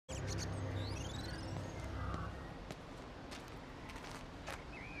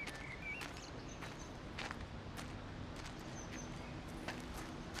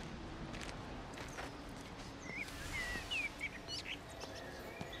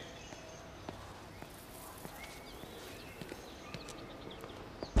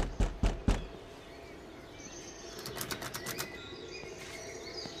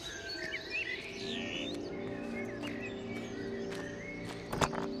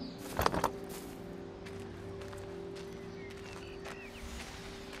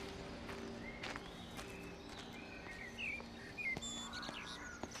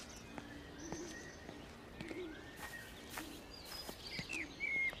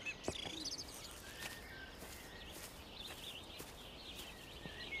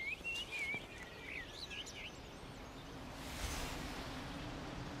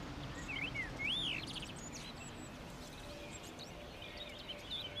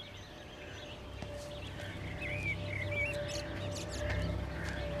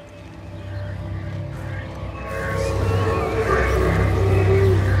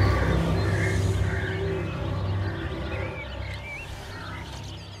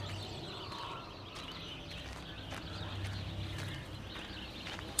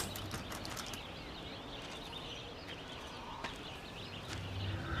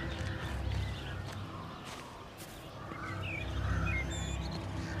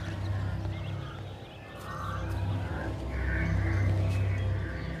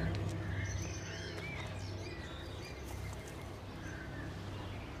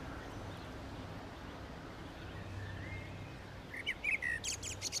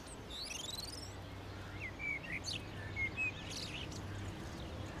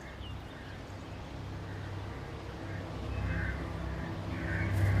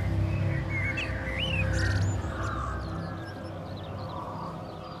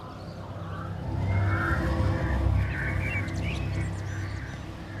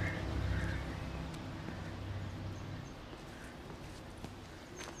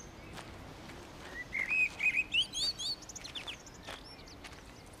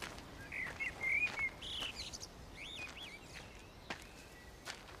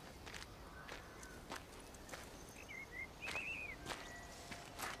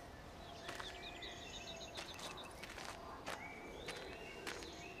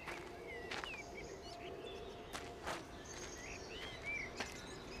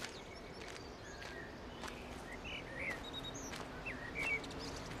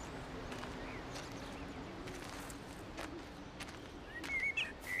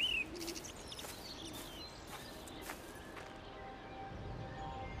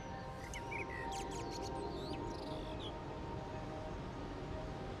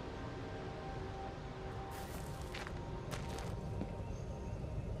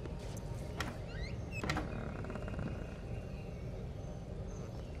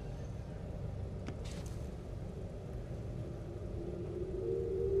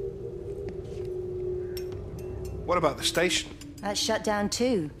What about the station? That's shut down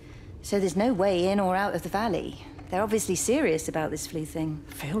too. So there's no way in or out of the valley. They're obviously serious about this flu thing.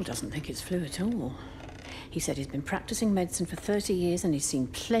 Phil doesn't think it's flu at all. He said he's been practicing medicine for 30 years and he's seen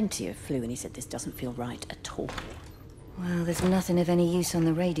plenty of flu, and he said this doesn't feel right at all. Well, there's nothing of any use on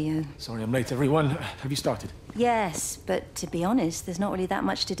the radio. Sorry I'm late, everyone. Have you started? Yes, but to be honest, there's not really that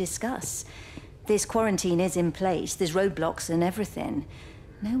much to discuss. This quarantine is in place, there's roadblocks and everything.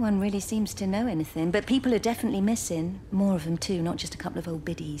 No one really seems to know anything, but people are definitely missing. More of them too, not just a couple of old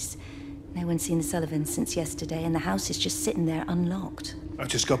biddies. No one's seen the Sullivans since yesterday, and the house is just sitting there unlocked. I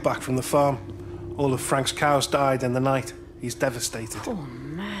just got back from the farm. All of Frank's cows died in the night. He's devastated. Oh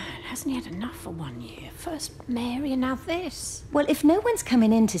man, hasn't he had enough for 1 year? First Mary and now this. Well, if no one's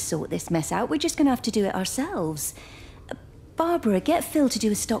coming in to sort this mess out, we're just going to have to do it ourselves. Barbara, get Phil to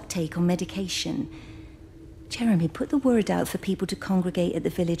do a stock take on medication. Jeremy, put the word out for people to congregate at the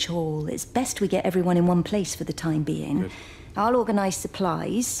village hall. It's best we get everyone in one place for the time being. Good. I'll organise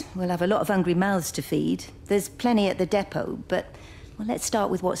supplies. We'll have a lot of hungry mouths to feed. There's plenty at the depot, but well, let's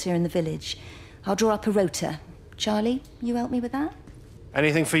start with what's here in the village. I'll draw up a rota. Charlie, you help me with that?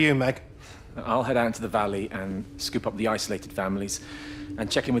 Anything for you, Meg? I'll head out into the valley and scoop up the isolated families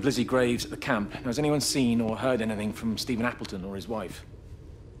and check in with Lizzie Graves at the camp. Now, has anyone seen or heard anything from Stephen Appleton or his wife?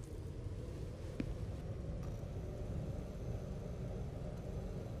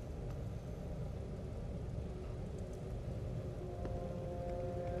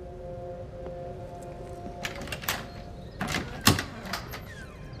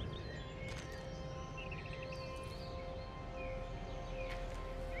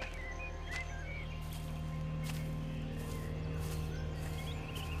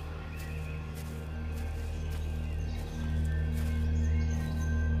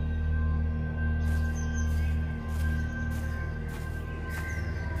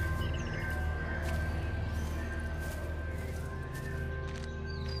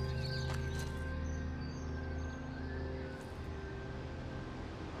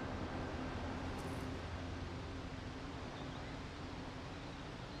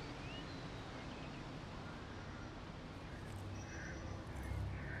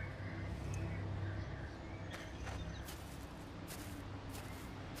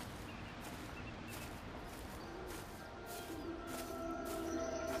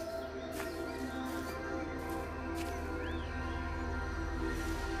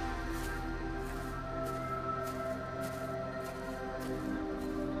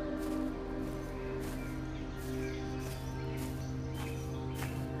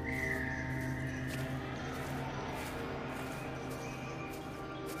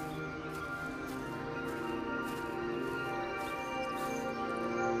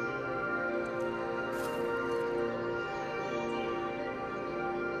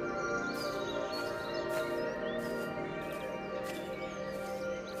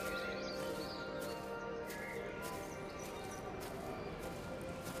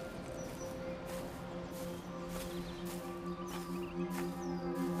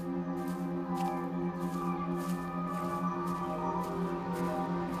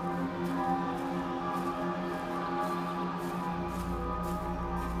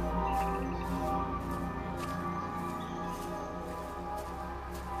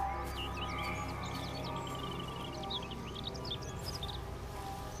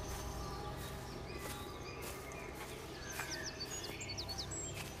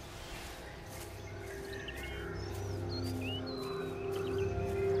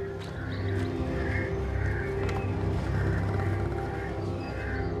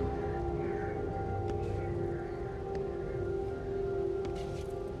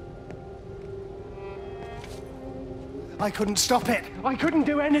 I couldn't stop it. I couldn't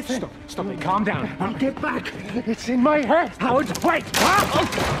do anything. Stop it. Calm down. I'll get back. It's in my head. Howard, wait.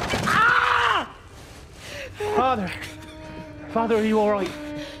 Ah! Father, are you all right?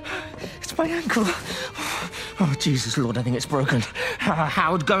 It's my ankle. Oh, Jesus, Lord, I think it's broken.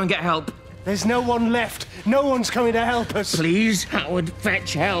 Howard, go and get help. There's no one left. No one's coming to help us. Please, Howard,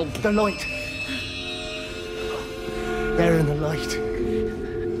 fetch help. The light. They're in the light.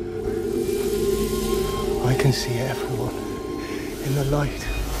 I can see everyone in the light.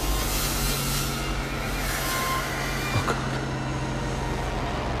 Oh, God.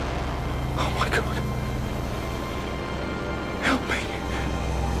 Oh, my God.